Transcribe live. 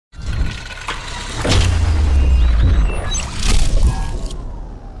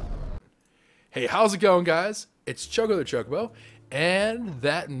Hey, how's it going, guys? It's Choco the Chocobo, and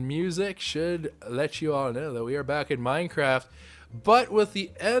that music should let you all know that we are back in Minecraft, but with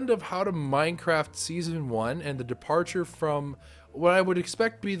the end of How to Minecraft Season 1 and the departure from what I would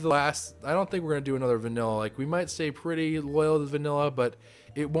expect to be the last. I don't think we're going to do another vanilla. Like, we might stay pretty loyal to vanilla, but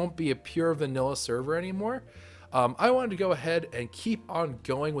it won't be a pure vanilla server anymore. I wanted to go ahead and keep on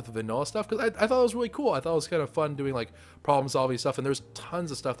going with the vanilla stuff because I thought it was really cool. I thought it was kind of fun doing like problem solving stuff, and there's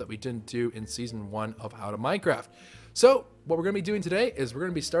tons of stuff that we didn't do in season 1 of How to Minecraft. So what we're going to be doing today is we're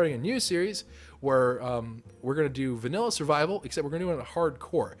going to be starting a new series where we're going to do vanilla survival, except we're going to do it on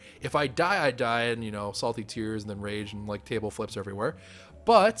hardcore. If I die, I die, and you know, salty tears and then rage and like table flips everywhere.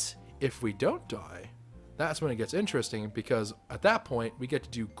 But if we don't die, that's when it gets interesting, because at that point we get to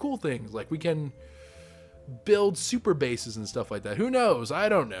do cool things, like we can build super bases and stuff like that. Who knows? I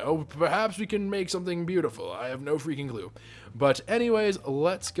don't know. Perhaps we can make something beautiful. I have no freaking clue. But anyways,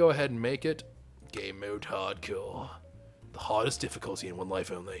 let's go ahead and make it game mode hardcore. The hardest difficulty in one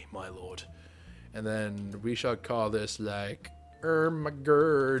life only, my lord. And then we shall call this like, my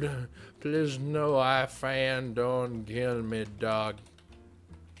gird, please no I fan, don't kill me dog.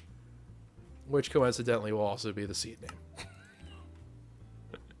 Which coincidentally will also be the seed name.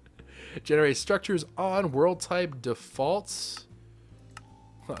 Generate structures on world type defaults.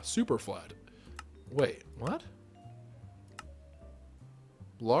 Huh, super flat. Wait, what?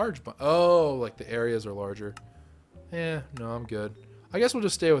 Large, oh, like the areas are larger. No, I'm good. I guess we'll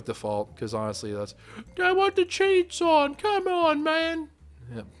just stay with default, because honestly, that's... I want the cheats on, come on, man.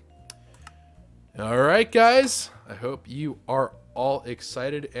 Yep. Alright, guys. I hope you are all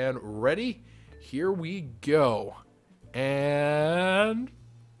excited and ready. Here we go. And...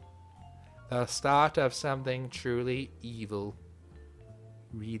 the start of something truly evil.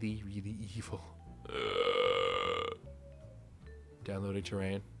 Really, really evil. Downloading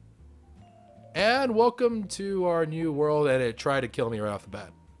terrain. And welcome to our new world, and it tried to kill me right off the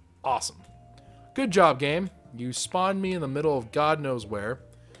bat. Awesome. Good job, game. You spawned me in the middle of God knows where.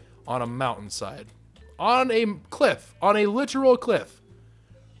 On a mountainside. On a cliff. On a literal cliff.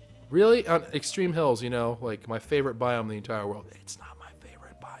 Really? On extreme hills, you know, like my favorite biome in the entire world. It's not my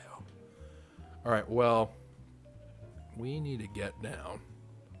favorite biome. Alright, well, we need to get down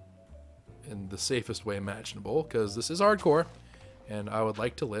in the safest way imaginable, because this is hardcore, and I would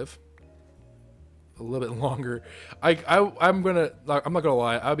like to live a little bit longer. I'm not gonna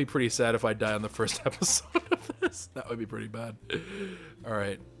lie, I'd be pretty sad if I die on the first episode of this. That would be pretty bad.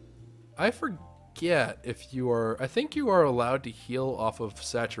 Alright. I forget if you are... I think you are allowed to heal off of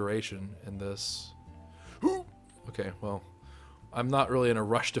saturation in this. Okay, well... I'm not really in a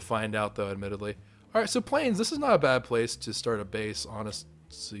rush to find out, though, admittedly. Alright, so Plains, this is not a bad place to start a base,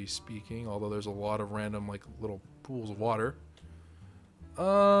 honestly speaking, although there's a lot of random, like, little pools of water.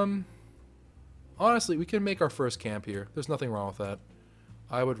 Honestly, we can make our first camp here. There's nothing wrong with that.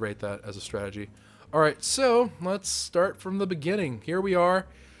 I would rate that as a strategy. Alright, so, let's start from the beginning. Here we are.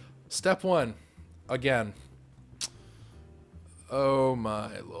 Step 1. Again. Oh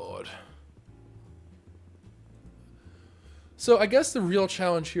my lord. So I guess the real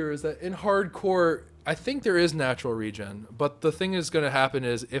challenge here is that in hardcore, I think there is natural regen, but the thing is going to happen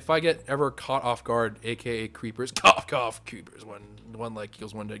is if I get ever caught off guard, aka creepers, cough cough, creepers, one leg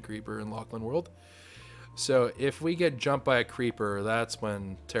kills one dead creeper in Lachlan World. So if we get jumped by a creeper, that's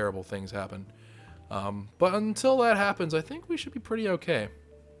when terrible things happen. But until that happens, I think we should be pretty okay.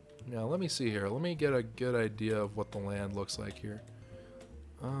 Now let me see here. Let me get a good idea of what the land looks like here.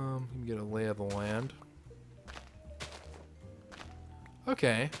 Let me get a lay of the land.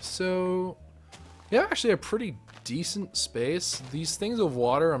 Okay, so yeah, actually a pretty decent space. These things of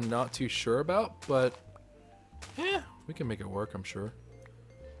water I'm not too sure about, but yeah, we can make it work, I'm sure.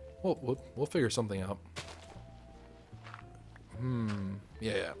 We'll figure something out.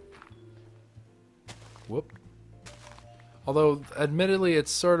 Yeah. Whoop. Although, admittedly,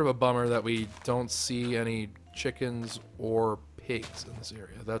 it's sort of a bummer that we don't see any chickens or pigs in this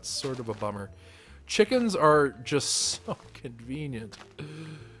area. That's sort of a bummer. Chickens are just so convenient.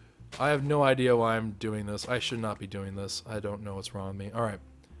 I have no idea why I'm doing this. I should not be doing this. I don't know what's wrong with me. Alright.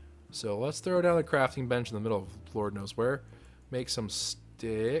 So let's throw down the crafting bench in the middle of Lord knows where. Make some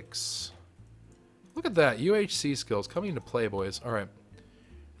sticks. Look at that. UHC skills coming into play, boys. Alright.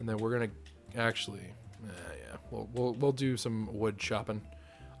 And then we're going to actually... yeah. We'll do some wood chopping.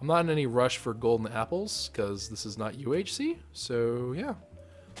 I'm not in any rush for golden apples because this is not UHC. So, yeah.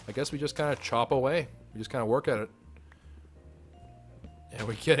 I guess we just kind of chop away. We just kind of work at it. And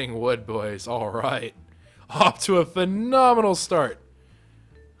we're getting wood, boys. Alright. Off to a phenomenal start.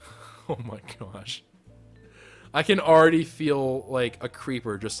 Oh my gosh. I can already feel like a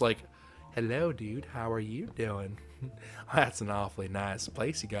creeper just like Hello, dude. How are you doing? That's an awfully nice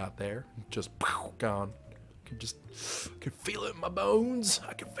place you got there. Just gone. Can feel it in my bones.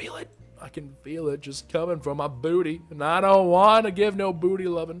 I can feel it. I can feel it just coming from my booty. And I don't want to give no booty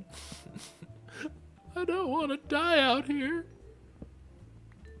loving. I don't want to die out here.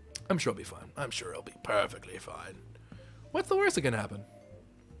 I'm sure it'll be fine. I'm sure it'll be perfectly fine. What's the worst that can happen?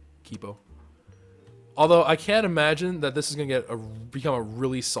 Kipo. Although I can't imagine that this is gonna become a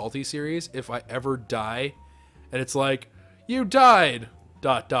really salty series if I ever die, and it's like, you died, ...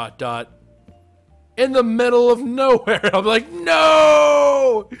 in the middle of nowhere. I'm like,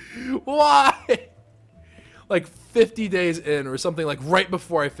 no, why? Like 50 days in or something, like right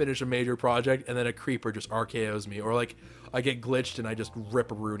before I finish a major project, and then a creeper just RKOs me, or like I get glitched and I just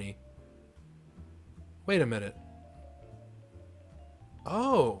rip a Rooney. Wait a minute.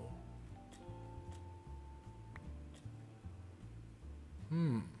 Oh.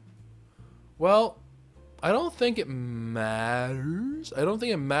 Well, I don't think it matters. I don't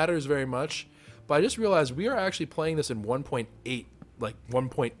think it matters very much. But I just realized we are actually playing this in 1.8. Like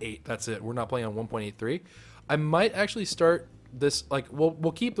 1.8. That's it. We're not playing on 1.83. I might actually start this. Like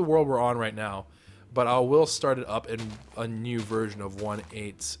we'll keep the world we're on right now, but I will start it up in a new version of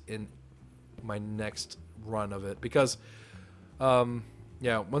 1.8 in my next run of it, because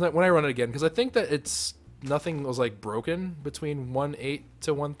yeah, when I run it again, because I think that it's nothing was like broken between 1.8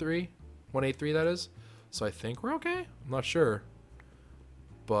 to 1.3, 1.83 that is. So I think we're okay. I'm not sure,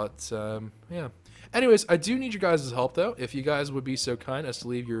 but yeah. Anyways, I do need you guys' help though. If you guys would be so kind as to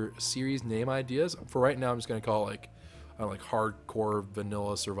leave your series name ideas. For right now, I'm just gonna call it like, I don't know, like hardcore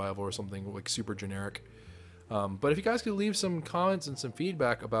vanilla survival or something like super generic. But if you guys could leave some comments and some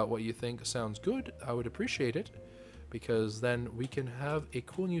feedback about what you think sounds good, I would appreciate it, because then we can have a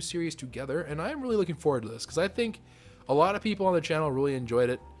cool new series together. And I'm really looking forward to this, because I think a lot of people on the channel really enjoyed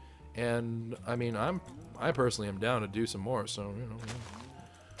it, and I mean, I personally am down to do some more. So you know,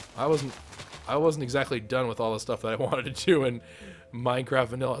 I wasn't exactly done with all the stuff that I wanted to do in Minecraft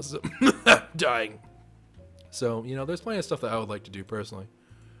Vanilla. So dying. So you know, there's plenty of stuff that I would like to do personally,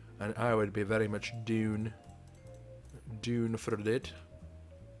 and I would be very much Dune for it.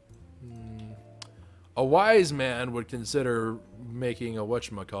 A wise man would consider making a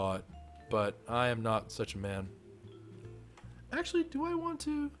whatchamacallit, but I am not such a man. Actually, do I want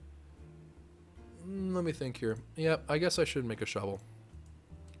to? Let me think here. Yep, I guess I should make a shovel.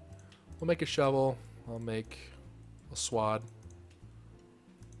 We'll make a shovel. I'll make a swad.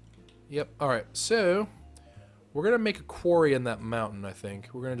 Yep, alright, so we're gonna make a quarry in that mountain, I think.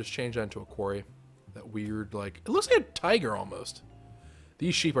 We're gonna just change that into a quarry. That weird, like, it looks like a tiger almost.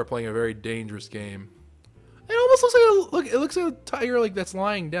 These sheep are playing a very dangerous game. It almost looks like it looks like a tiger, like, that's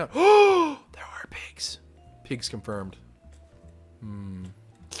lying down. Oh, there are pigs. Pigs confirmed.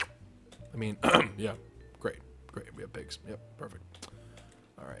 I mean, yeah, great, we have pigs. Yep, perfect.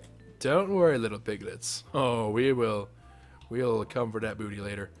 All right, don't worry, little piglets. Oh, we'll come for that booty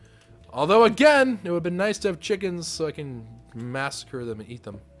later. Although, again, it would have been nice to have chickens so I can massacre them and eat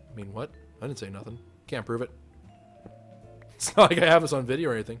them. I mean, what? I didn't say nothing. Can't prove it. It's not like I have this on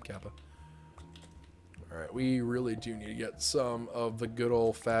video or anything. Kappa. Alright, we really do need to get some of the good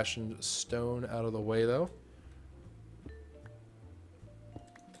old-fashioned stone out of the way, though.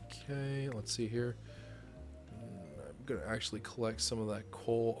 Okay, let's see here. I'm going to actually collect some of that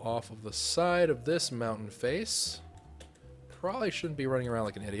coal off of the side of this mountain face. Probably shouldn't be running around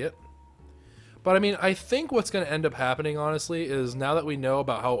like an idiot. But I mean, I think what's going to end up happening, honestly, is now that we know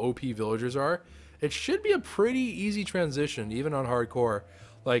about how OP villagers are, it should be a pretty easy transition, even on hardcore.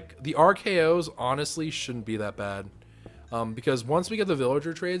 Like, the RKOs, honestly, shouldn't be that bad. Because once we get the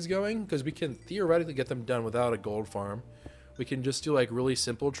villager trades going, because we can theoretically get them done without a gold farm, we can just do, like, really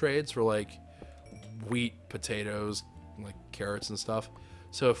simple trades for, like, wheat, potatoes, like, carrots and stuff.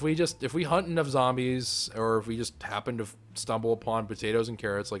 So if we hunt enough zombies, or if we just happen to stumble upon potatoes and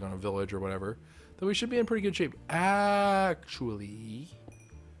carrots, like on a village or whatever, then we should be in pretty good shape. Actually,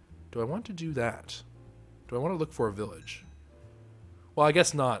 do I want to do that? Do I want to look for a village? Well, I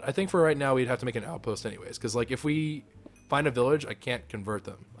guess not. I think for right now we'd have to make an outpost anyways, because like if we find a village, I can't convert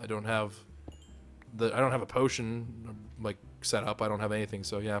them. I don't have a potion like set up. I don't have anything.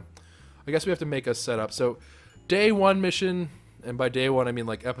 So yeah, I guess we have to make a setup. So day 1 mission. And by day 1, I mean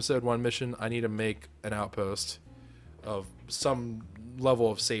like episode 1 mission, I need to make an outpost of some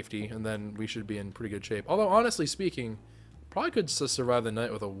level of safety, and then we should be in pretty good shape. Although, honestly speaking, probably could survive the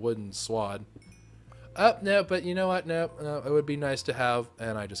night with a wooden swad. No, but you know what? No, it would be nice to have,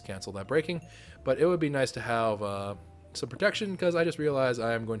 and I just canceled that breaking, but it would be nice to have some protection, because I just realized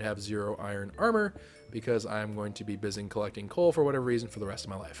I am going to have 0 iron armor, because I am going to be busy collecting coal for whatever reason for the rest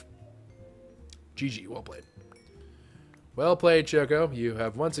of my life. GG, well played. Well played, Choco. You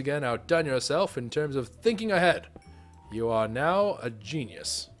have once again outdone yourself in terms of thinking ahead. You are now a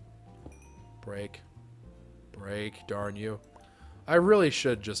genius. Break. Break, darn you. I really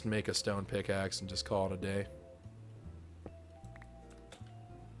should just make a stone pickaxe and just call it a day.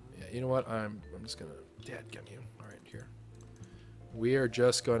 Yeah, you know what? I'm just gonna... Dadgum you. Alright, here. We are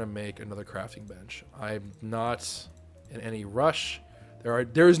just gonna make another crafting bench. I'm not in any rush.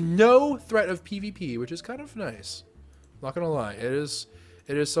 There's no threat of PvP, which is kind of nice. Not gonna lie. It is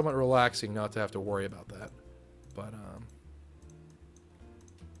somewhat relaxing not to have to worry about that. But,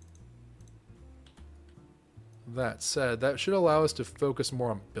 that said, that should allow us to focus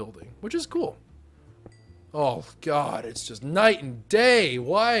more on building, which is cool. Oh, God, it's just night and day.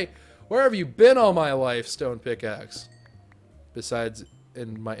 Why? Where have you been all my life, stone pickaxe? Besides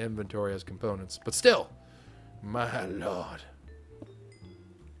in my inventory as components. But still, my lord.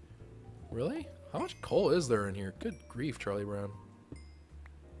 Really? How much coal is there in here? Good grief, Charlie Brown.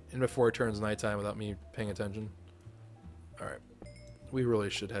 And before it turns nighttime without me paying attention. Alright. We really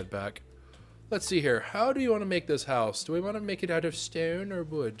should head back. Let's see here. How do you want to make this house? Do we want to make it out of stone or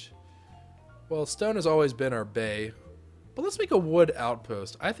wood? Well, stone has always been our bay. But let's make a wood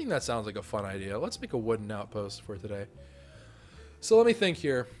outpost. I think that sounds like a fun idea. Let's make a wooden outpost for today. So let me think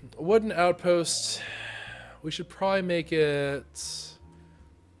here. A wooden outpost. We should probably make it...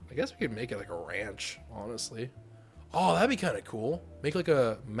 I guess we could make it like a ranch, honestly. Oh, that'd be kind of cool. Make like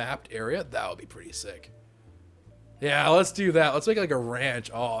a mapped area. That would be pretty sick. Yeah, let's do that. Let's make it like a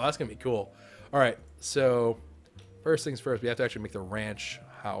ranch. Oh, that's going to be cool. All right, so first things first, we have to actually make the ranch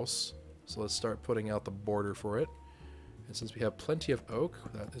house. So let's start putting out the border for it. And since we have plenty of oak,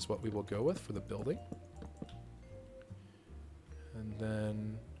 that is what we will go with for the building. And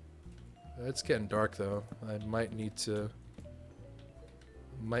then, it's getting dark though. I might need to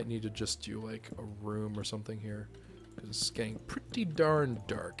just do like a room or something here. Because it's getting pretty darn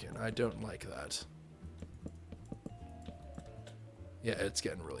dark and I don't like that. Yeah, it's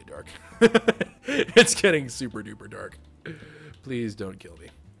getting really dark. It's getting super duper dark. Please don't kill me.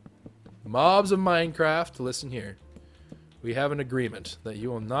 Mobs of Minecraft, listen here. We have an agreement that you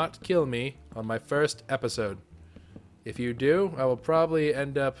will not kill me on my first episode. If you do, I will probably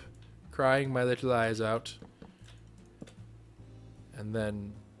end up crying my little eyes out. And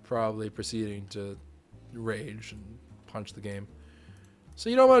then probably proceeding to rage and punch the game.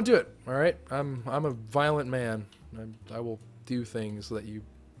 So you don't want to do it, alright? I'm a violent man. I will do things that you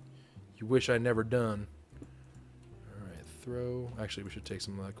wish I never done. Alright, throw... Actually, we should take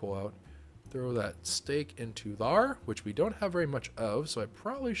some of that coal out. Throw that steak into there, which we don't have very much of, so I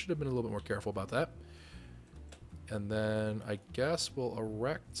probably should have been a little bit more careful about that. And then I guess we'll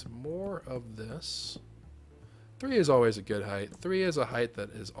erect more of this. 3 is always a good height. 3 is a height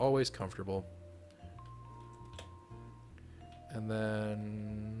that is always comfortable. And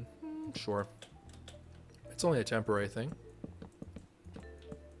then... sure. It's only a temporary thing.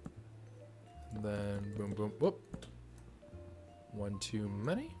 And then boom, boom, whoop. 1 too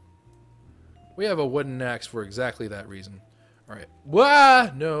many. We have a wooden axe for exactly that reason. Alright.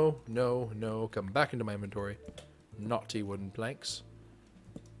 Wah! No, no, no. Come back into my inventory. Naughty wooden planks.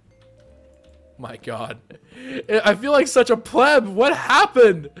 My god. I feel like such a pleb. What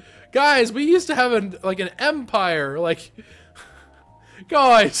happened? Guys, we used to have an empire. Like,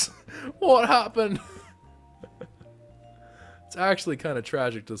 guys, what happened? It's actually kind of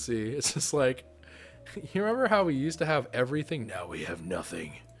tragic to see. It's just like, you remember how we used to have everything? Now we have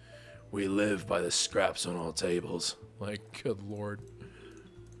nothing. We live by the scraps on all tables. Like, good lord.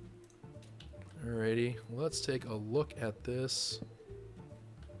 Alrighty, let's take a look at this.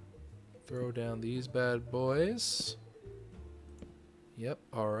 Throw down these bad boys. Yep,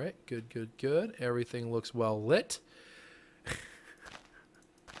 alright, good, good, good. Everything looks well lit.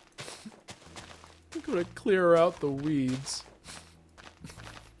 I'm gonna clear out the weeds.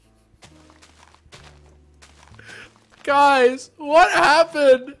 Guys, what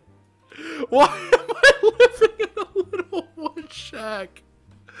happened? Why am I living in a little wood shack?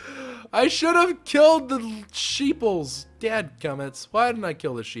 I should have killed the sheeples. Dadgummits. Why didn't I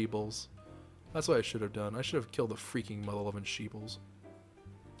kill the sheeples? That's what I should have done. I should have killed the freaking mother-loving sheeples.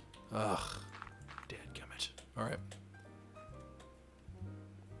 Ugh. Dadgummit. Alright.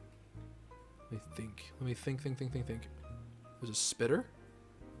 Let me think. Let me think. There's a spitter?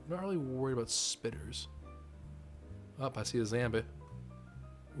 I'm not really worried about spitters. Oh, I see a zombie.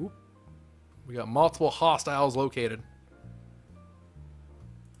 Oop. We got multiple hostiles located.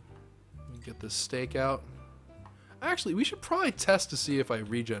 Let me get this steak out. Actually, we should probably test to see if I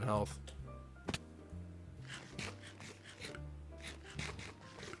regen health.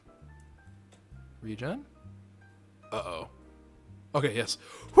 Regen? Uh-oh. Okay, yes.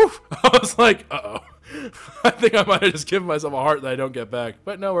 Whew! I was like, uh-oh. I think I might have just given myself a heart that I don't get back.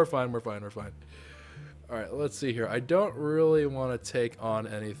 But no, we're fine, we're fine, we're fine. Alright, let's see here. I don't really want to take on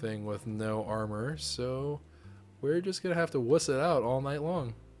anything with no armor, so we're just going to have to wuss it out all night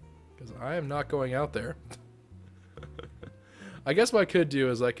long. Because I am not going out there. I guess what I could do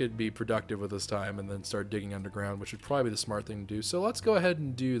is I could be productive with this time and then start digging underground, which would probably be the smart thing to do. So let's go ahead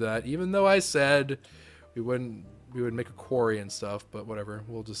and do that, even though I said we would make a quarry and stuff, but whatever.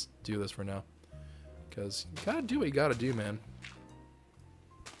 We'll just do this for now. Because you gotta do what you gotta do, man.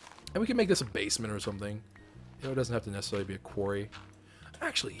 And we can make this a basement or something. You know, it doesn't have to necessarily be a quarry.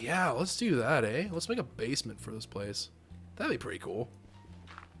 Actually, yeah, let's do that, eh? Let's make a basement for this place. That'd be pretty cool.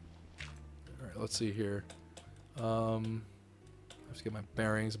 Alright, let's see here. I have to get my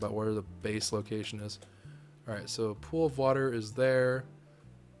bearings about where the base location is. Alright, so pool of water is there.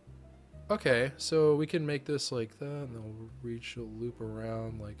 Okay, so we can make this like that, and then we'll reach a loop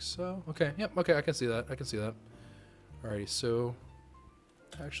around like so. Okay, yep, okay, I can see that. I can see that. Alrighty, so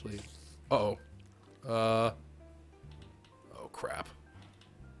actually, oh crap!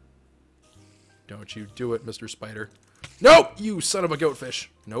 Don't you do it, Mr. Spider? Nope, you son of a goatfish!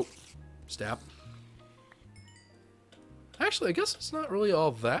 Nope, stab. Actually, I guess it's not really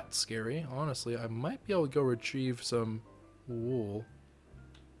all that scary. Honestly, I might be able to go retrieve some wool.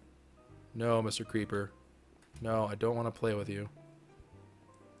 No, Mr. Creeper. No, I don't want to play with you.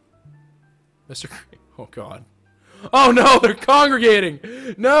 Oh, God. Oh, no! They're congregating!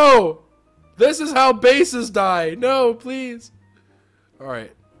 No! This is how bases die! No, please!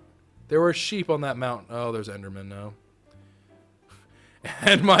 Alright. There were sheep on that mountain. Oh, there's Enderman now.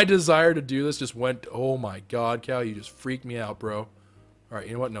 And my desire to do this just went... Oh, my God, Cal. You just freaked me out, bro. Alright,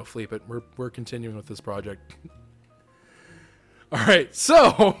 you know what? No, fleep it. We're continuing with this project. Alright,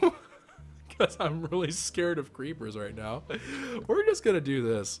 so... Because I'm really scared of creepers right now. We're just going to do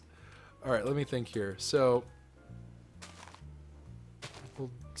this. Alright, let me think here. So,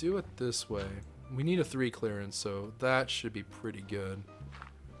 we'll do it this way. We need a 3 clearance, so that should be pretty good.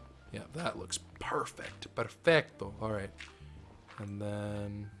 Yeah, that looks perfect. Perfecto. Alright. And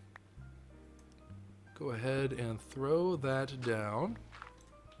then, go ahead and throw that down.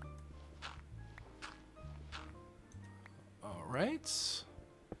 Alright.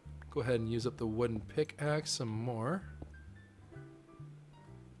 Go ahead and use up the wooden pickaxe some more.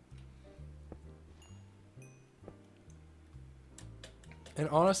 And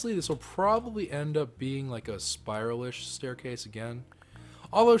honestly, this will probably end up being like a spiralish staircase again.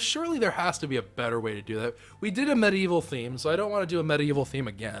 Although surely there has to be a better way to do that. We did a medieval theme, so I don't want to do a medieval theme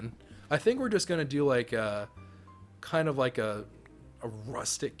again. I think we're just going to do like a kind of like a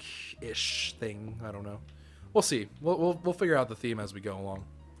rustic-ish thing. I don't know. We'll see. We'll figure out the theme as we go along.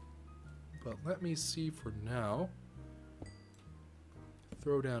 But let me see for now.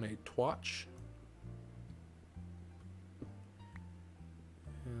 Throw down a twatch.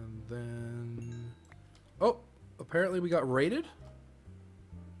 And then... Oh! Apparently we got raided?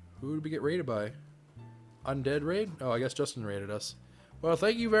 Who did we get raided by? Undead raid? Oh, I guess Justin raided us. Well,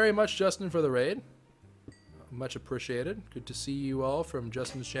 thank you very much, Justin, for the raid. Much appreciated. Good to see you all from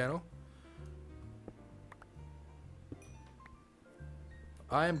Justin's channel.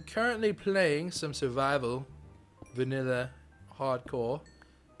 I am currently playing some survival, vanilla, hardcore.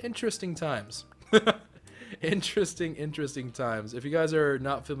 Interesting times. Interesting times. If you guys are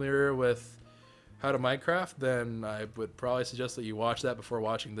not familiar with how to Minecraft, then I would probably suggest that you watch that before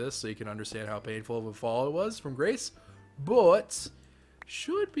watching this so you can understand how painful of a fall it was from Grace. But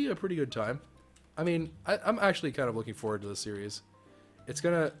should be a pretty good time. I mean, I'm actually kind of looking forward to this series. It's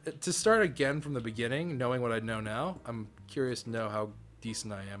gonna... To start again from the beginning, knowing what I know now, I'm curious to know how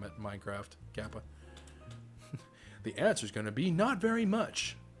decent I am at Minecraft, Kappa. The answer's gonna be not very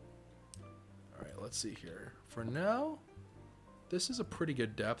much. Alright, let's see here. For now, this is a pretty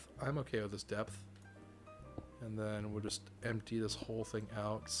good depth. I'm okay with this depth. And then we'll just empty this whole thing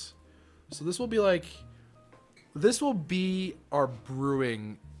out. So this will be like... This will be our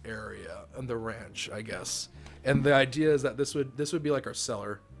brewing area on the ranch, I guess. And the idea is that this would be like our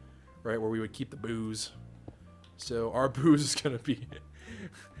cellar, right, where we would keep the booze. So our booze is gonna be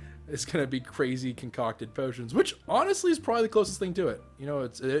it's gonna be crazy concocted potions, which honestly is probably the closest thing to it. You know,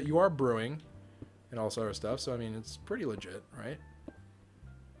 you are brewing and all sort of stuff, so I mean it's pretty legit, right?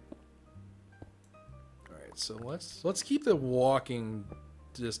 All right, so let's keep the walking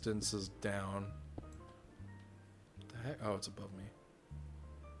distances down. What the heck? Oh, it's above me.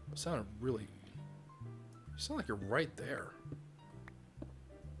 It sounded really. You sound like you're right there.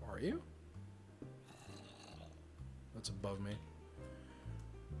 Are you? That's above me.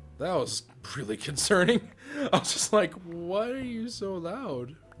 That was really concerning. I was just like, why are you so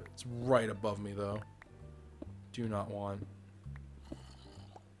loud? It's right above me, though. Do not want.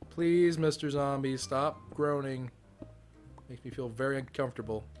 Please, Mr. Zombie, stop groaning. Makes me feel very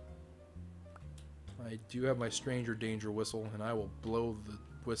uncomfortable. I do have my stranger danger whistle, and I will blow the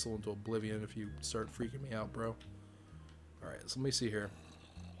whistle into oblivion if you start freaking me out, bro. Alright, so let me see here.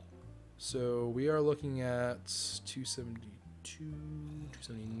 So we are looking at 272,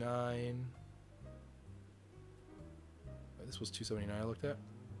 279. This was 279 I looked at.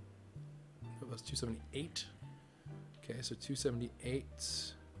 Oh, that's 278. Okay, so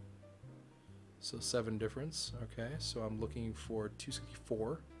 278. So 7 difference. Okay, so I'm looking for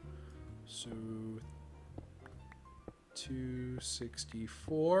 264. So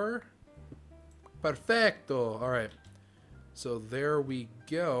 264. Perfecto. All right. So there we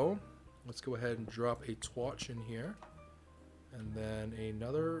go. Let's go ahead and drop a torch in here. And then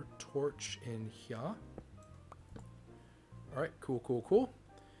another torch in here. Alright, cool, cool, cool.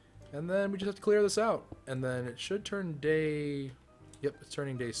 And then we just have to clear this out. And then it should turn day... Yep, it's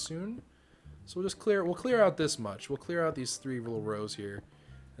turning day soon. So we'll just clear out this much. We'll clear out these 3 little rows here.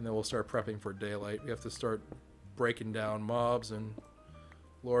 And then we'll start prepping for daylight. We have to start breaking down mobs and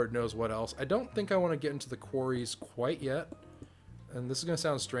Lord knows what else. I don't think I want to get into the quarries quite yet. And this is going to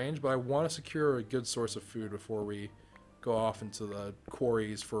sound strange, but I want to secure a good source of food before we go off into the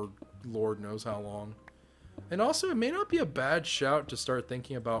quarries for Lord knows how long. And also, it may not be a bad shout to start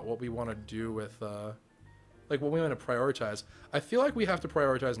thinking about what we want to do with, like, what we want to prioritize. I feel like we have to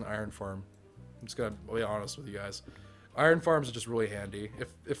prioritize an iron farm. I'm just going to be honest with you guys. Iron farms are just really handy.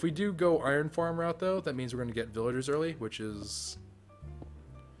 If we do go iron farm route, though, that means we're going to get villagers early, which is...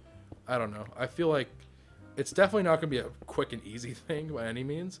 I don't know. I feel like it's definitely not going to be a quick and easy thing by any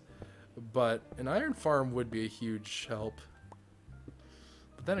means. But an iron farm would be a huge help.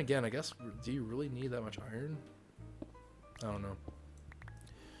 But then again, I guess, do you really need that much iron? I don't know.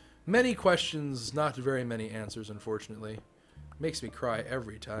 Many questions, not very many answers, unfortunately. Makes me cry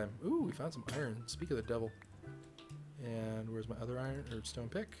every time. Ooh, we found some iron. Speak of the devil. And where's my other iron or stone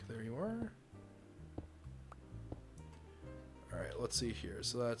pick? There you are. Alright, let's see here.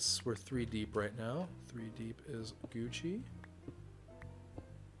 So we're 3 deep right now. 3 deep is Gucci.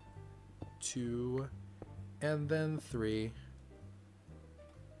 2, and then 3.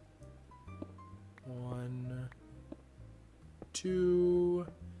 1, 2,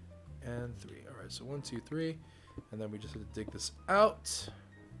 and 3. Alright, so 1, 2, 3. And then we just have to dig this out.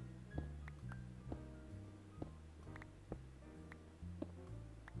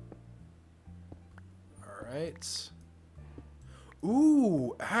 Alright.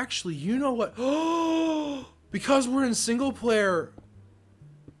 Ooh, actually, you know what? Oh, because we're in single player.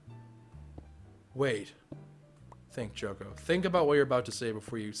 Wait. Think, Choco. Think about what you're about to say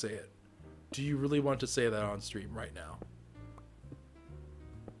before you say it. Do you really want to say that on stream right now?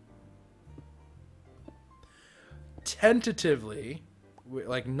 Tentatively,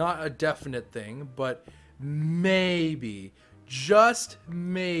 like not a definite thing, but maybe, just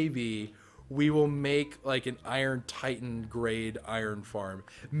maybe, we will make like an Iron Titan grade iron farm.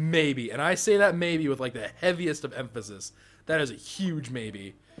 Maybe. And I say that maybe with like the heaviest of emphasis. That is a huge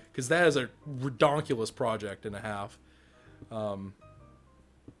maybe. Because that is a redonkulous project and a half.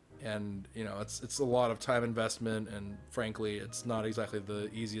 And, you know, it's a lot of time investment. And frankly, it's not exactly the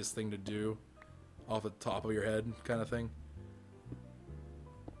easiest thing to do off the top of your head kind of thing.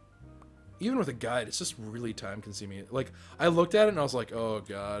 Even with a guide, it's just really time consuming. Like, I looked at it and I was like, oh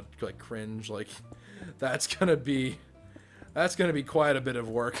god, like cringe, like that's gonna be quite a bit of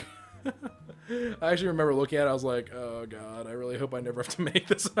work. I actually remember looking at it, I was like, oh god, I really hope I never have to make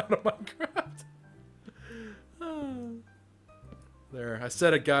this out of Minecraft. There, I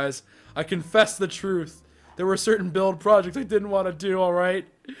said it, guys. I confess the truth. There were certain build projects I didn't want to do, alright?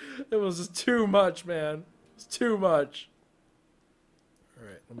 It was just too much, man. It was too much.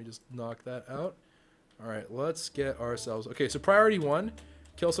 Alright, let me just knock that out. Alright, let's get ourselves... Okay, so priority 1,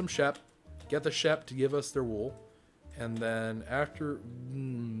 kill some Shep. Get the Shep to give us their wool. And then after...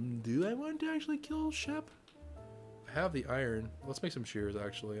 do I want to actually kill Shep? I have the iron. Let's make some shears,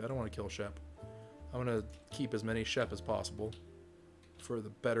 actually. I don't want to kill Shep. I want to keep as many Shep as possible for the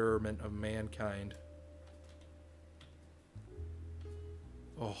betterment of mankind.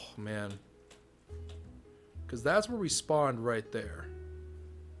 Oh, man. Because that's where we spawned right there.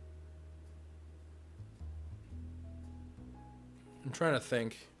 I'm trying to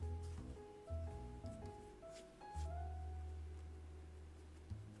think.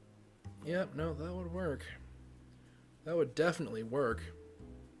 Yep, no, that would work. That would definitely work.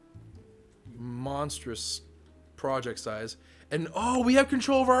 Monstrous project size. And oh, we have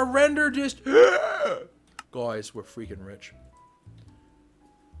control of our render just guys, we're freaking rich.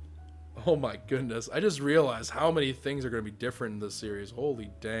 Oh my goodness. I just realized how many things are going to be different in this series. Holy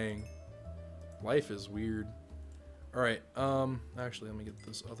dang. Life is weird. Alright, actually, let me get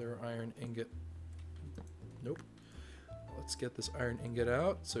this other iron ingot. Nope. Let's get this iron ingot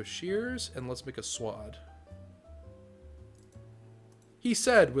out. So shears, and let's make a swad. He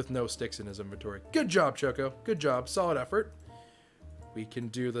said with no sticks in his inventory. Good job, Choco. Good job. Solid effort. We can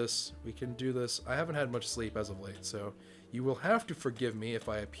do this. We can do this. I haven't had much sleep as of late, so you will have to forgive me if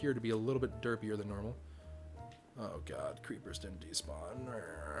I appear to be a little bit derpier than normal. Oh god, creepers didn't despawn.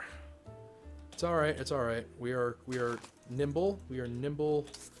 It's alright, it's alright. We are nimble. We are nimble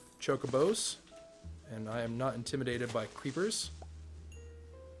chocobos. And I am not intimidated by creepers.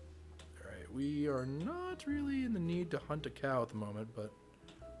 Alright, we are not really in the need to hunt a cow at the moment, but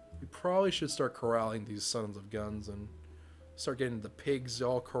we probably should start corralling these sons of guns and start getting the pigs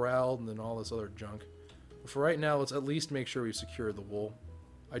all corralled and then all this other junk. But for right now, let's at least make sure we secure the wool.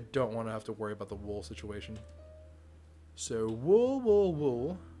 I don't want to have to worry about the wool situation. So, wool, wool,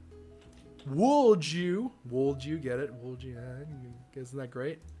 wool. Wool-Jew. Wool-Jew, get it? Wool-Jew, isn't that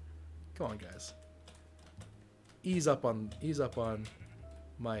great? Come on, guys. Ease up on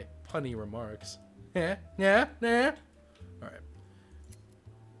my punny remarks. Yeah. Alright.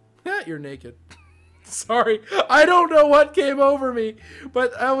 You're naked. Sorry. I don't know what came over me,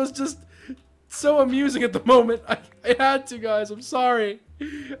 but I was just so amusing at the moment. I had to, guys. I'm sorry.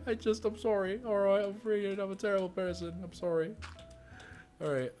 I'm sorry. Alright, I'm a terrible person. I'm sorry.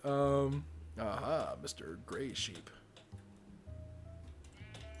 Alright, aha, Mr. Gray Sheep.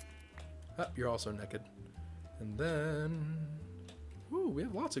 Ah, you're also naked. And then... Ooh, we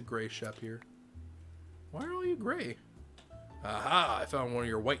have lots of gray sheep here. Why are all you gray? Aha, I found one of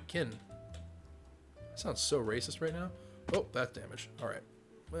your white kin. That sounds so racist right now. Oh, that's damage. Alright,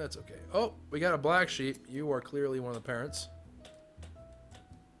 well, that's okay. Oh, we got a black sheep. You are clearly one of the parents.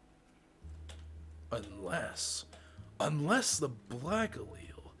 Unless the black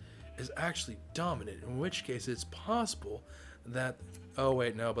allele is actually dominant, in which case it's possible that... Oh,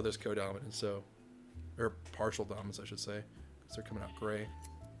 wait, no, but there's co-dominant, so... Or partial dominance, I should say, because they're coming out gray.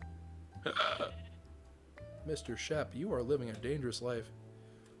 Mr. Shep, you are living a dangerous life.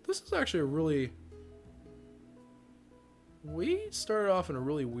 This is actually a really... We started off in a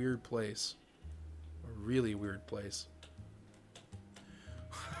really weird place. A really weird place.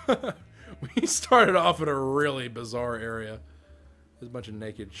 We started off in a really bizarre area. There's a bunch of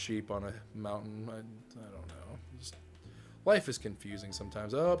naked sheep on a mountain. I don't know. Just, life is confusing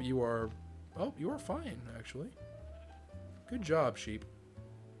sometimes. Oh, you are fine, actually. Good job, sheep.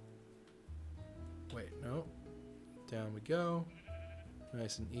 Wait, no. Down we go.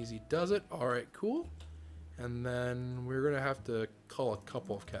 Nice and easy does it. Alright, cool. And then we're going to have to cull a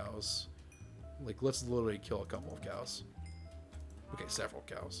couple of cows. Like, let's literally kill a couple of cows. Okay, several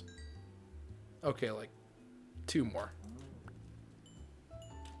cows. Okay, like 2 more.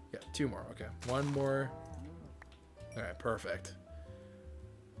 Yeah, 2 more. Okay, 1 more. Alright, perfect.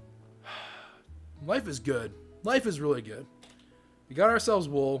 Life is good. Life is really good. We got ourselves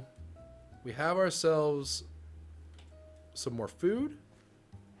wool. We have ourselves some more food.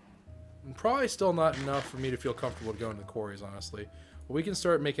 And probably still not enough for me to feel comfortable going to the quarries, honestly. But we can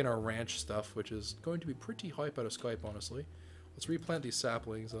start making our ranch stuff, which is going to be pretty hype out of Skype, honestly. Let's replant these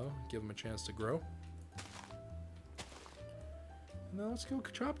saplings, though. Give them a chance to grow. And now let's go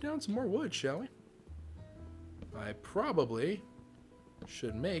chop down some more wood, shall we? I probably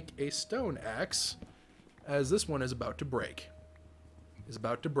should make a stone axe, as this one is about to break.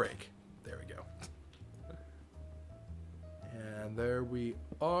 There we go. And there we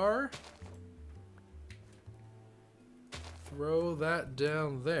are. Throw that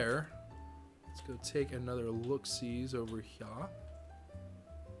down there. Let's go take another look-sees over here.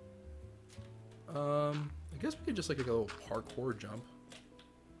 I guess we could just like a little parkour jump.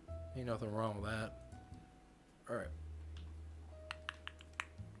 Ain't nothing wrong with that. Alright.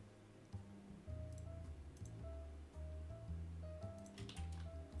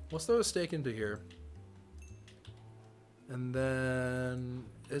 Let's throw a stake into here. And then...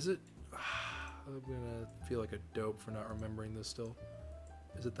 Is it... I'm gonna feel like a dope for not remembering this still.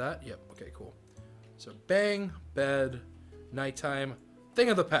 Is it that? Yep. Okay, cool. So, bang, bed, nighttime, thing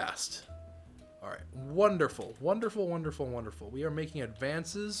of the past. Alright, wonderful, wonderful, wonderful, wonderful. We are making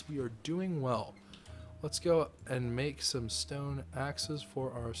advances. We are doing well. Let's go and make some stone axes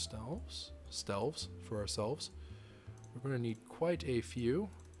for ourselves. We're going to need quite a few.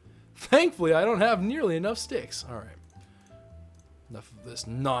 Thankfully, I don't have nearly enough sticks. Alright. Enough of this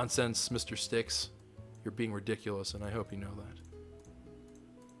nonsense, Mr. Sticks. You're being ridiculous, and I hope you know that.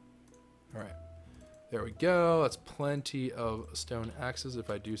 Alright. There we go. That's plenty of stone axes, if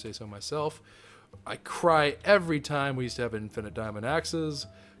I do say so myself. I cry every time we used to have infinite diamond axes,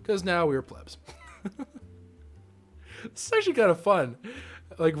 because now we're plebs. It's actually kind of fun.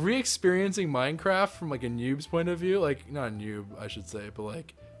 Like, re-experiencing Minecraft from, like, a noob's point of view. Like, not a noob, I should say, but,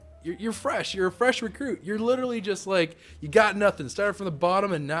 like, you're fresh. You're a fresh recruit. You're literally just, like, you got nothing. Started from the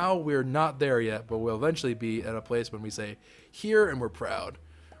bottom, and now we're not there yet, but we'll eventually be at a place when we say, here, and we're proud.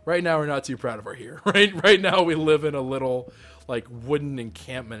 Right now, we're not too proud of our here. Right now, we live in a little, like, wooden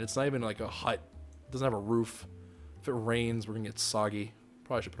encampment. It's not even, like, a hut. It doesn't have a roof. If it rains, we're going to get soggy.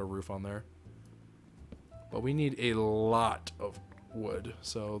 Probably should put a roof on there. But we need a lot of wood.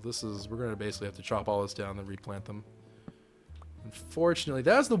 So we're going to basically have to chop all this down and replant them. Unfortunately,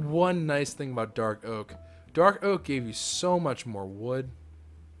 that's the one nice thing about dark oak. Dark oak gave you so much more wood.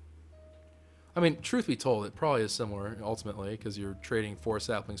 I mean, truth be told, it probably is similar ultimately because you're trading 4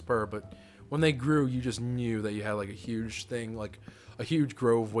 saplings per, but when they grew, you just knew that you had like a huge thing, like a huge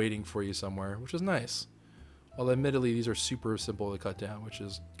grove waiting for you somewhere, which is nice. Although admittedly, these are super simple to cut down, which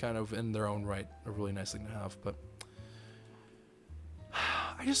is kind of in their own right a really nice thing to have, but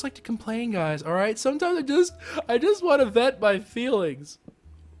I just like to complain, guys, all right? Sometimes I just want to vent my feelings.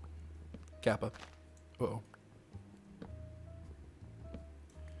 Kappa. Uh-oh.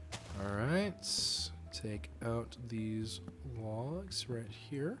 All right. Take out these logs right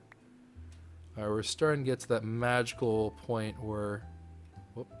here. All right, we're starting to get to that magical point where...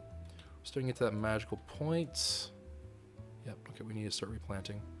 Whoop. We're starting to get to that magical point. Yep, okay, we need to start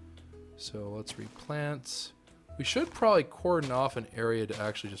replanting. So let's replant. We should probably cordon off an area to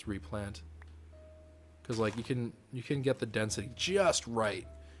actually just replant. Because like you can get the density just right.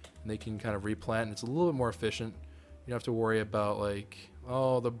 And they can kind of replant and it's a little bit more efficient. You don't have to worry about like,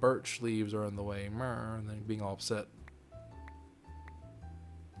 oh, the birch leaves are in the way, and then being all upset.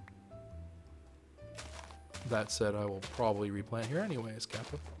 That said, I will probably replant here anyways,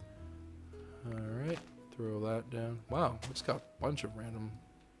 Kappa. Alright, throw that down. Wow, we just got a bunch of random...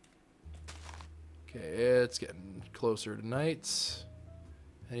 Okay, it's getting closer to night.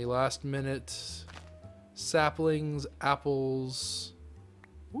 Any last minute saplings, apples?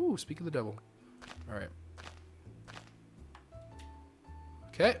 Ooh, speak of the devil. Alright.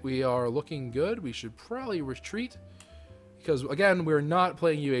 Okay, we are looking good. We should probably retreat. Because, again, we're not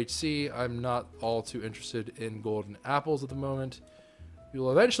playing UHC. I'm not all too interested in golden apples at the moment. We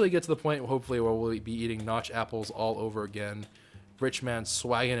will eventually get to the point, hopefully, where we'll be eating notch apples all over again. Rich man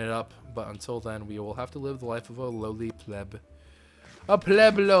swagging it up. But until then, we will have to live the life of a lowly pleb. A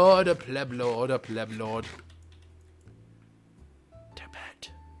pleb lord, a pleb lord, a pleb lord. To bed.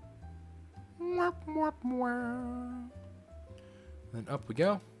 Mwah, mwah, mwah. Then up we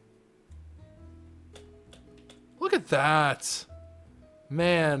go. Look at that.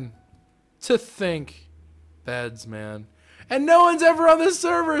 Man. To think. Beds, man. And no one's ever on this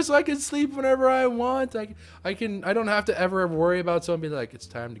server, so I can sleep whenever I want. I don't have to ever worry about someone being like, it's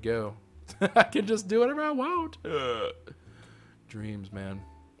time to go. I can just do whatever I want. Dreams, man.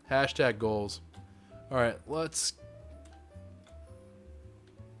 Hashtag goals. Alright, let's...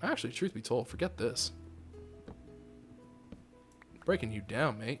 Actually, truth be told, forget this. Breaking you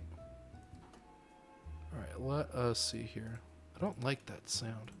down, mate. Alright, let us see here. I don't like that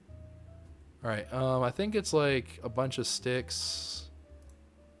sound. Alright, I think it's like a bunch of sticks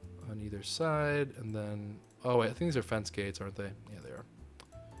on either side, and then... Oh, wait, I think these are fence gates, aren't they? Yeah, they are.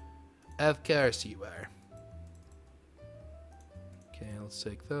 Of course you are. Okay, let's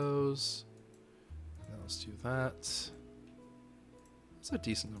take those. And let's do that. That's a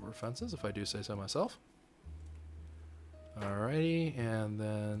decent number of fences, if I do say so myself. Alrighty, and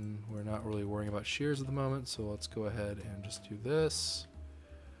then we're not really worrying about shears at the moment, so let's go ahead and just do this.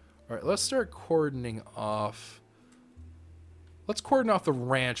 Alright, let's start cordoning off. Let's cordon off the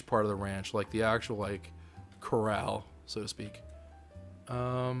ranch part of the ranch, like the actual, like, corral, so to speak.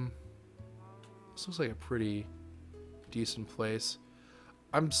 This looks like a pretty decent place.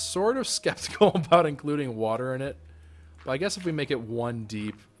 I'm sort of skeptical about including water in it, but I guess if we make it 1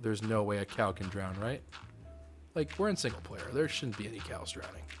 deep, there's no way a cow can drown, right? Like, we're in single player. There shouldn't be any cows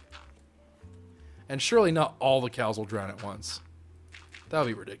drowning. And surely not all the cows will drown at once. That would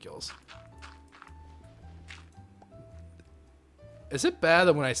be ridiculous. Is it bad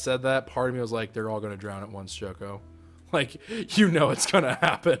that when I said that, part of me was like, they're all going to drown at once, Joko? Like, you know it's going to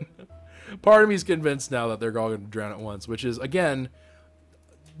happen. Part of me is convinced now that they're all going to drown at once, which is, again,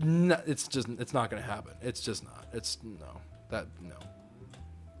 it's not going to happen. It's just not. It's, no. No.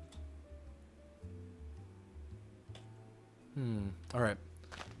 Alright.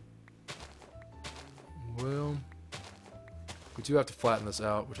 well, we do have to flatten this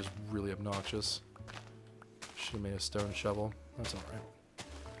out, which is really obnoxious. Should have made a stone shovel. That's alright.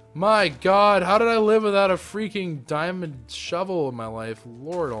 My god, how did I live without a freaking diamond shovel in my life?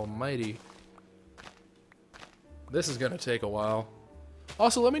 Lord almighty. This is gonna take a while.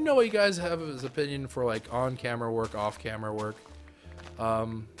 Also, let me know what you guys have as opinion for like on-camera work, off-camera work. I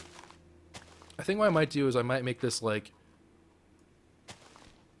think what I might do is I might make this like...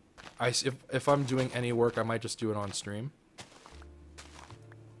 If I'm doing any work, I might just do it on stream.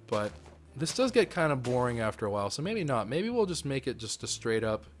 But this does get kind of boring after a while, so maybe not. Maybe we'll just make it just a straight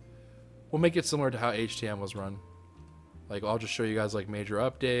up... We'll make it similar to how HTM was run. Like, I'll just show you guys, like, major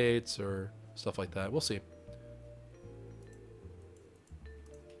updates or stuff like that. We'll see.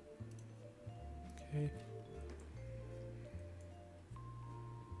 Okay.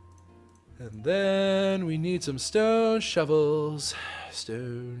 And then we need some stone shovels.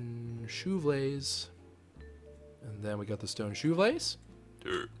 Stone shovelets. And then we got the stone shovelets.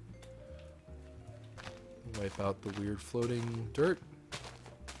 Dirt. Wipe out the weird floating dirt.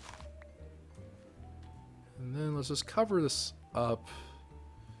 And then let's just cover this up.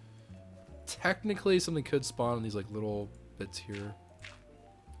 Technically, something could spawn in these like little bits here.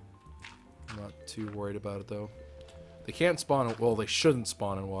 I'm not too worried about it though. They can't spawn, well, they shouldn't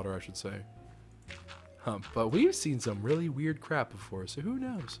spawn in water, I should say. But we've seen some really weird crap before, so who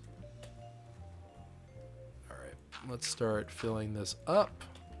knows? Alright, let's start filling this up.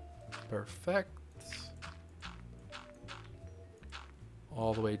 Perfect.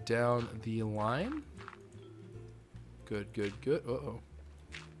 All the way down the line. Good, good, good. Uh-oh.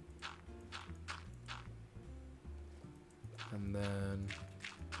 And then...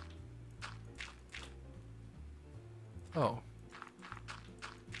 Oh.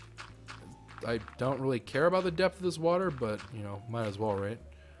 I don't really care about the depth of this water, but, you know, might as well, right?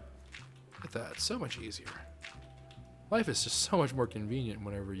 Look at that. So much easier. Life is just so much more convenient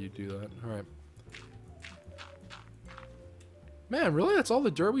whenever you do that. Alright. Man, really? That's all the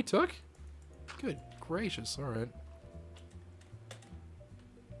dirt we took? Good gracious. Alright.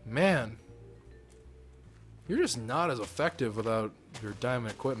 Man. You're just not as effective without your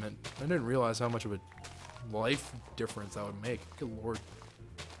diamond equipment. I didn't realize how much of a life difference that would make. Good lord.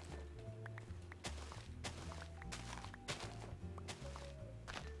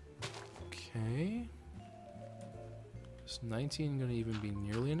 Okay. Is 19 gonna even be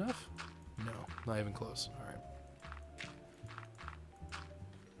nearly enough? No, not even close. Alright.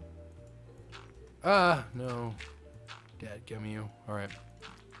 Ah, no. Dadgummit you. Alright.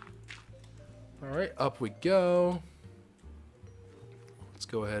 Alright, up we go. Let's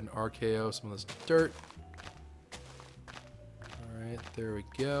go ahead and RKO some of this dirt. Alright, there we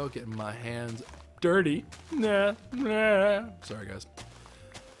go. Getting my hands dirty. Nah, nah. Sorry, guys.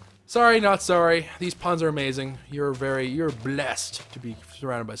 Sorry, not sorry. These puns are amazing. You're blessed to be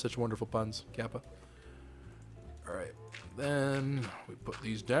surrounded by such wonderful puns, Kappa. Alright, then we put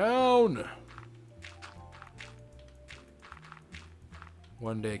these down.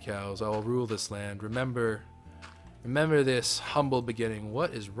 One day, cows, I will rule this land. Remember this humble beginning.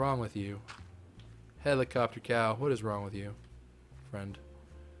 What is wrong with you? Helicopter cow, what is wrong with you, friend?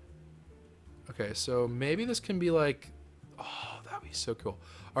 Okay, so maybe this can be like... Oh, that would be so cool.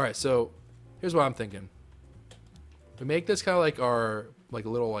 Alright, so here's what I'm thinking. We make this kind of like our like a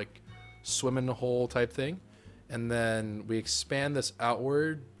little like swimming hole type thing. And then we expand this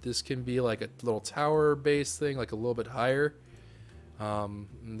outward. This can be like a little tower base thing, like a little bit higher.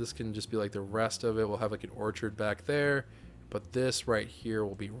 And this can just be like the rest of it. We'll have like an orchard back there. But this right here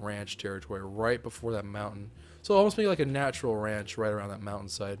will be ranch territory right before that mountain. So it'll almost be like a natural ranch right around that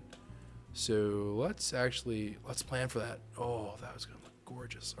mountainside. So let's plan for that. Oh, that was going to look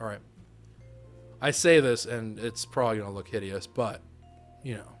gorgeous. All right. I say this and it's probably going to look hideous, but,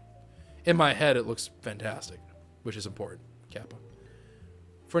 you know, in my head it looks fantastic, which is important, Kappa.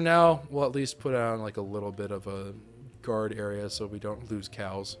 For now, we'll at least put on like a little bit of a guard area so we don't lose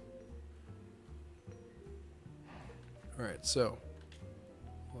cows. All right, so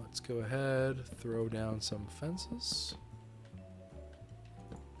let's go ahead, throw down some fences.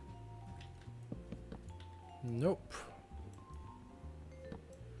 Nope.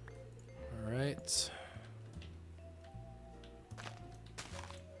 All right. I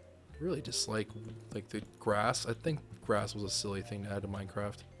really dislike like the grass. I think grass was a silly thing to add to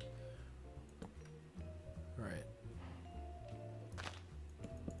Minecraft. All right.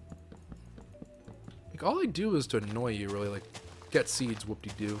 Like all I do is to annoy you, really. Like get seeds,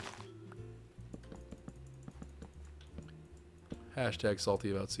 whoop-de-doo. Hashtag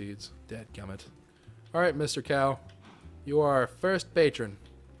salty about seeds. Dadgummit. All right, Mr. Cow, you are our first patron.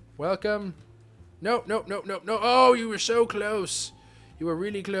 Welcome. Nope, nope, nope, nope, no. Oh, you were so close. You were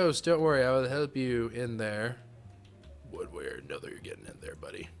really close. Don't worry, I will help you in there. One way or another, you're getting in there,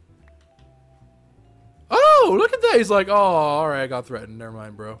 buddy. Oh, look at that. He's like, oh, all right, I got threatened. Never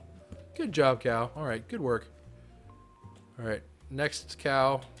mind, bro. Good job, cow. All right, good work. All right, next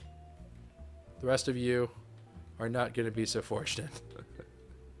cow. The rest of you are not going to be so fortunate.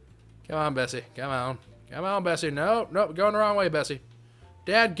 Come on, Bessie. Come on. Come on, Bessie. No, no, going the wrong way, Bessie.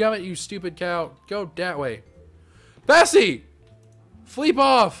 Dadgummit, you stupid cow. Go that way. Bessie! Fleep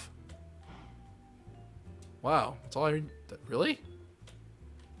off! Wow, that's all I need. Really?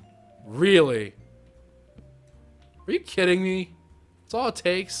 Really? Are you kidding me? That's all it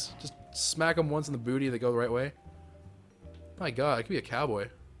takes. Just smack them once in the booty, they go the right way. My god, I could be a cowboy.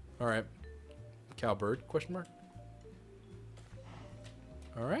 Alright. Cowbird, question mark.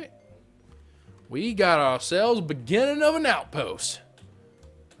 Alright. We got ourselves beginning of an outpost.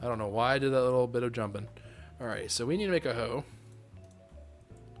 I don't know why I did that little bit of jumping. Alright, so we need to make a hoe.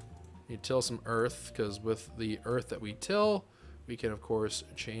 Need to till some earth, because with the earth that we till, we can of course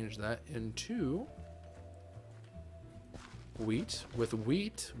change that into wheat. With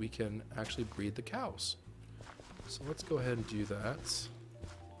wheat, we can actually breed the cows. So let's go ahead and do that.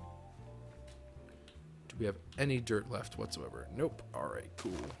 Do we have any dirt left whatsoever? Nope. Alright,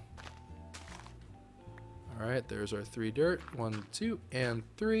 cool. Alright, there's our 3 dirt. 1, 2, and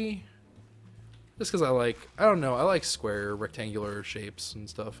 3. Just because I don't know, I like square, rectangular shapes and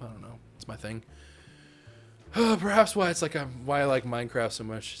stuff. I don't know. It's my thing. Perhaps why why I like Minecraft so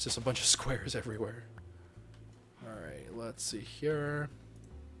much. It's just a bunch of squares everywhere. Alright, let's see here.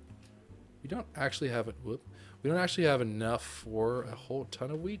 We don't actually have it. Whoop. We don't actually have enough for a whole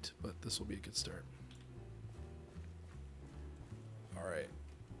ton of wheat, but this will be a good start. Alright.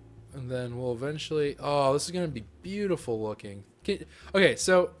 And then we'll eventually... Oh, this is going to be beautiful looking. Okay,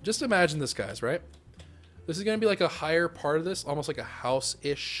 so just imagine this, guys, right? This is going to be like a higher part of this, almost like a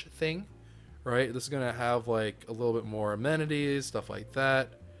house-ish thing, right? This is going to have like a little bit more amenities, stuff like that.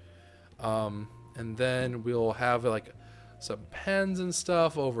 And then we'll have like some pens and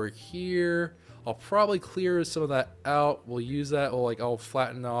stuff over here. I'll probably clear some of that out. We'll use that. I'll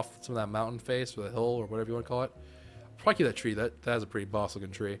flatten off some of that mountain face or the hill or whatever you want to call it. I'll probably keep that tree. That has a pretty boss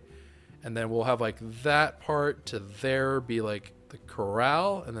looking tree. And then we'll have like that part to there be like the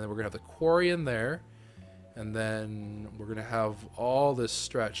corral, and then we're gonna have the quarry in there, and then we're gonna have all this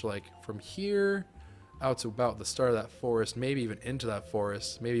stretch like from here out to about the start of that forest, maybe even into that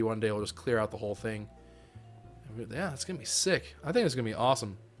forest. Maybe one day we'll just clear out the whole thing. Yeah, it's gonna be sick. I think it's gonna be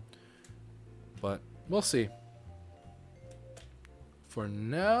awesome, but we'll see. For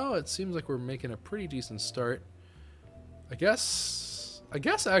now, it seems like we're making a pretty decent start. I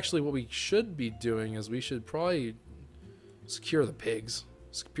guess actually what we should be doing is we should probably secure the pigs.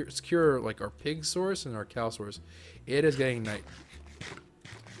 Secure like our pig source and our cow source. It is getting night.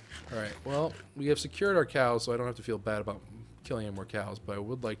 Alright, well, we have secured our cows, so I don't have to feel bad about killing any more cows, but I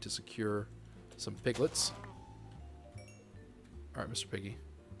would like to secure some piglets. Alright, Mr. Piggy.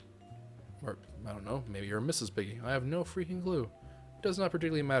 Or, I don't know, maybe you're Mrs. Piggy. I have no freaking clue. It does not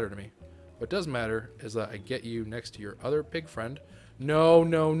particularly matter to me. What does matter is that I get you next to your other pig friend. No,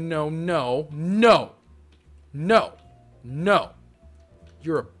 no, no, no, no, no, no.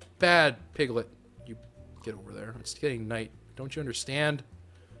 You're a bad piglet. You get over there. It's getting night. Don't you understand?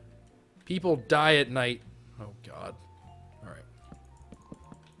 People die at night. Oh, God. All right.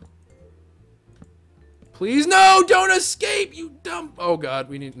 Please, no, don't escape, you dumb. Oh, God,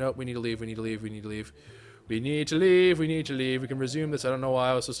 we need to leave. We need to leave. We need to leave. We need to leave. We need to leave. We can resume this. I don't know why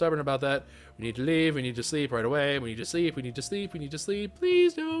I was so stubborn about that. We need to leave. We need to sleep right away. We need to sleep. We need to sleep. We need to sleep.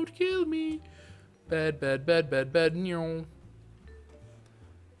 Please don't kill me. Bed, bed, bed, bed, bed.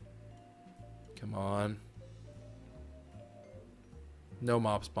 Come on. No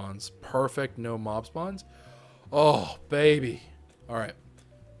mob spawns. Perfect. No mob spawns. Oh, baby. All right.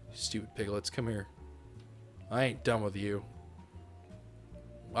 Stupid piglets. Come here. I ain't done with you.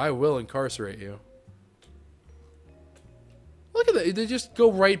 I will incarcerate you. Look at that. They just go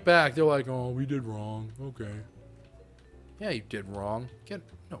right back. They're like, oh, we did wrong. Okay. Yeah, you did wrong. Get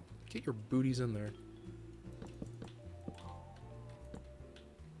your booties in there.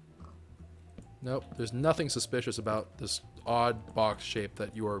 Nope. There's nothing suspicious about this odd box shape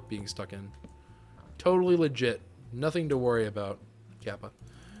that you are being stuck in. Totally legit. Nothing to worry about, Kappa.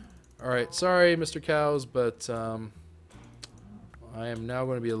 Alright, sorry, Mr. Cows, but I am now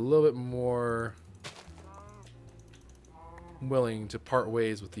going to be a little bit more willing to part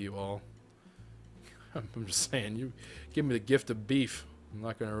ways with you all. I'm just saying, you give me the gift of beef. I'm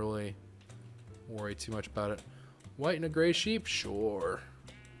not going to really worry too much about it. White and a gray sheep? Sure.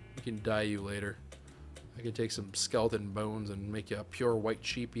 We can dye you later. I can take some skeleton bones and make you a pure white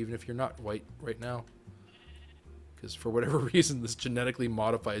sheep, even if you're not white right now. Because for whatever reason, this genetically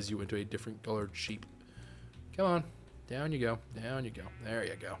modifies you into a different colored sheep. Come on. Down you go. Down you go. There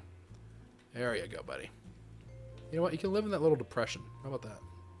you go. There you go, buddy. You know what? You can live in that little depression. How about that?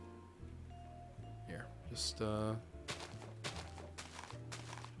 Here. Just, Then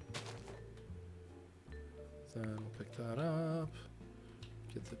we'll pick that up.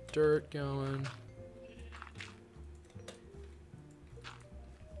 Get the dirt going.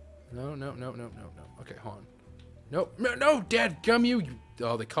 No, no, no, no, no, no. Okay, hold on. Nope. No, no, dadgum you.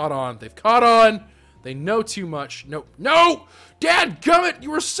 Oh, they caught on. They've caught on. They know too much. No, no! Dadgummit!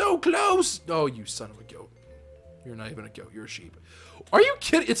 You were so close! Oh, you son of a goat. You're not even a goat. You're a sheep. Are you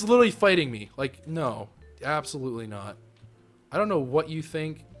kidding? It's literally fighting me. Like, no. Absolutely not. I don't know what you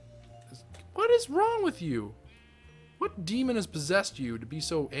think. What is wrong with you? What demon has possessed you to be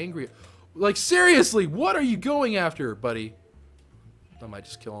so angry? Like, seriously, what are you going after, buddy? I might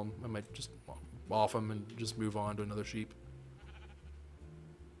just kill him. I might just off him and just move on to another sheep.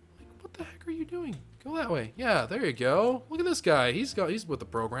 Like, what the heck are you doing? Go that way. Yeah, there you go. Look at this guy. He's with the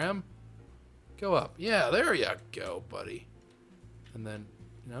program. Go up. Yeah, there you go, buddy. And then,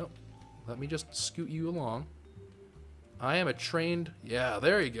 let me just scoot you along. I am a trained... Yeah,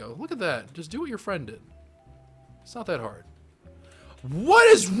 there you go. Look at that. Just do what your friend did. It's not that hard. What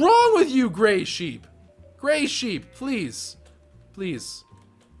is wrong with you, gray sheep? Gray sheep, please. Please.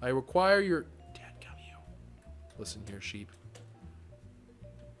 I require your... Dadgum you. Listen here, sheep.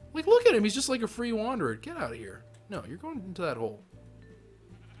 Like, look at him. He's just like a free wanderer. Get out of here. No, you're going into that hole.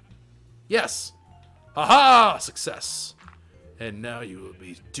 Yes. Aha! Success. And now you will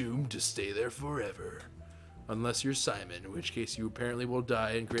be doomed to stay there forever. Unless you're Simon, in which case you apparently will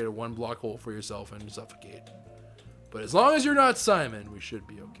die and create a one-block hole for yourself and suffocate. But as long as you're not Simon, we should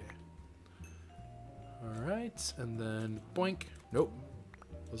be okay. Alright, and then boink. Nope.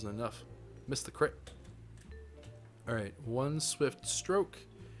 Wasn't enough. Missed the crit. Alright, one swift stroke.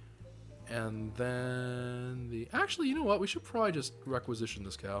 And then the... Actually, you know what? We should probably just requisition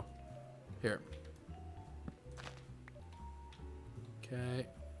this cow. Here. Okay.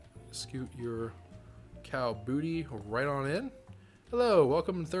 Scoot your cow booty right on in. Hello,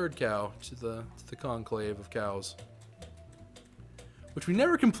 welcome third cow to the conclave of cows. Which we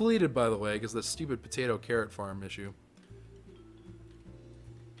never completed, by the way, because of the stupid potato carrot farm issue.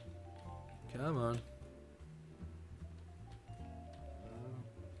 Come on.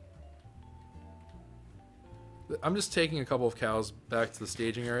 I'm just taking a couple of cows back to the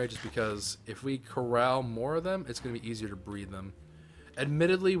staging area just because if we corral more of them, it's going to be easier to breed them.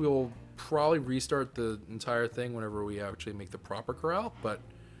 Admittedly, we will probably restart the entire thing whenever we actually make the proper corral, but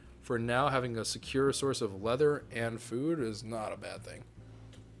for now, having a secure source of leather and food is not a bad thing.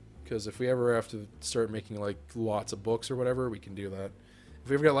 Because if we ever have to start making like lots of books or whatever, we can do that. If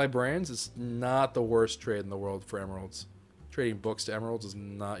we ever got librarians, it's not the worst trade in the world for emeralds. Trading books to emeralds is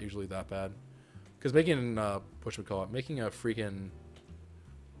not usually that bad. Because making, what should we call it? Making a freaking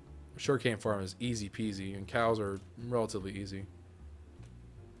sugarcane farm is easy peasy, and cows are relatively easy.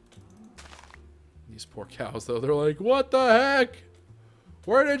 These poor cows, though, they're like, what the heck?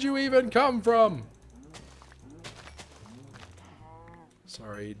 Where did you even come from?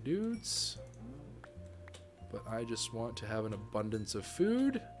 Sorry, dudes. But I just want to have an abundance of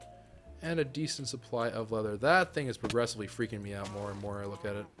food and a decent supply of leather. That thing is progressively freaking me out more and more I look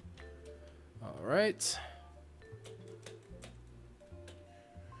at it. Alright.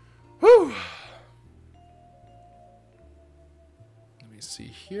 Whew. Let me see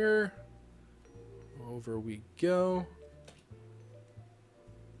here. Over we go.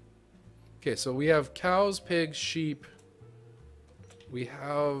 Okay, so we have cows, pigs, sheep. We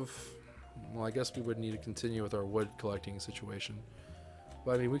have... Well, I guess we would need to continue with our wood collecting situation.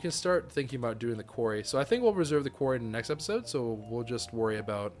 But, I mean, we can start thinking about doing the quarry. So I think we'll reserve the quarry in the next episode, so we'll just worry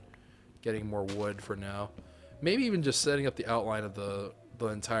about getting more wood for now. Maybe even just setting up the outline of the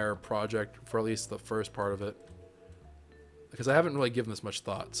entire project for at least the first part of it. Because I haven't really given this much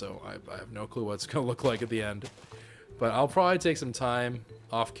thought, so I have no clue what it's going to look like at the end. But I'll probably take some time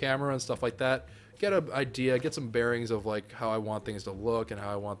off camera and stuff like that. Get an idea, get some bearings of like how I want things to look and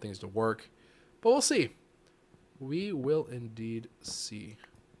how I want things to work. But we'll see. We will indeed see.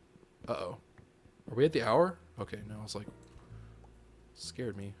 Uh-oh. Are we at the hour? Okay, no, it's like...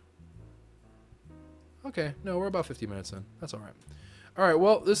 Scared me. Okay, no, we're about 50 minutes in. That's alright. Alright,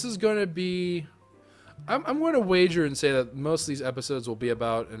 well, this is going to be... I'm going to wager and say that most of these episodes will be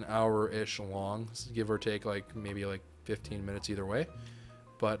about an hour-ish long. Give or take, like, maybe like 15 minutes either way.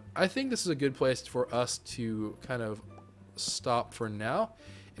 But I think this is a good place for us to kind of stop for now.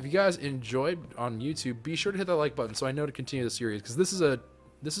 If you guys enjoyed on YouTube, be sure to hit that like button so I know to continue the series, because this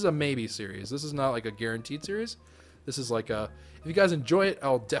is a maybe series. This is not like a guaranteed series. This is like a, if you guys enjoy it,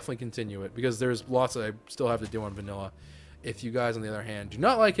 I'll definitely continue it, because there's lots that I still have to do on vanilla. If you guys, on the other hand, do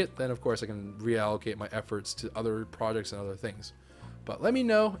not like it, then of course I can reallocate my efforts to other projects and other things. But let me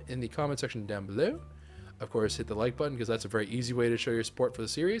know in the comment section down below. Of course, hit the like button, because that's a very easy way to show your support for the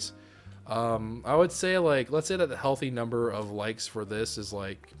series. I would say, like, let's say that the healthy number of likes for this is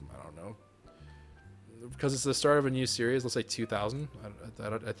like, I don't know, because it's the start of a new series, let's say 2,000.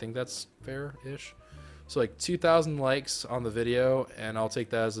 I think that's fair-ish. So like 2,000 likes on the video, and I'll take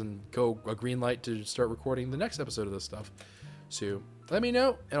that as a green light to start recording the next episode of this stuff. So let me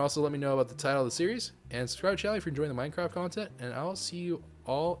know, and also let me know about the title of the series, and subscribe to the channel if you're enjoying the Minecraft content, and I'll see you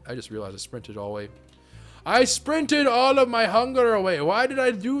all. I just realized I sprinted all the way. I sprinted all of my hunger away. Why did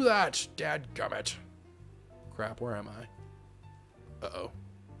I do that? Dadgummit. Crap, where am I? Uh-oh.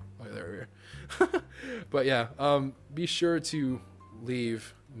 Oh, there we are. But yeah, be sure to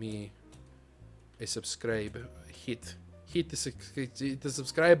leave me a subscribe. Hit the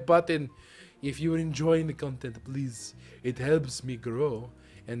subscribe button if you're enjoying the content, please. It helps me grow,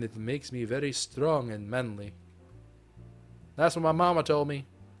 and it makes me very strong and manly. That's what my mama told me.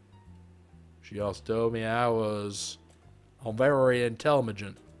 She also told me I was very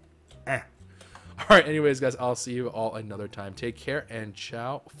intelligent. Alright, anyways, guys, I'll see you all another time. Take care, and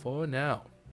ciao for now.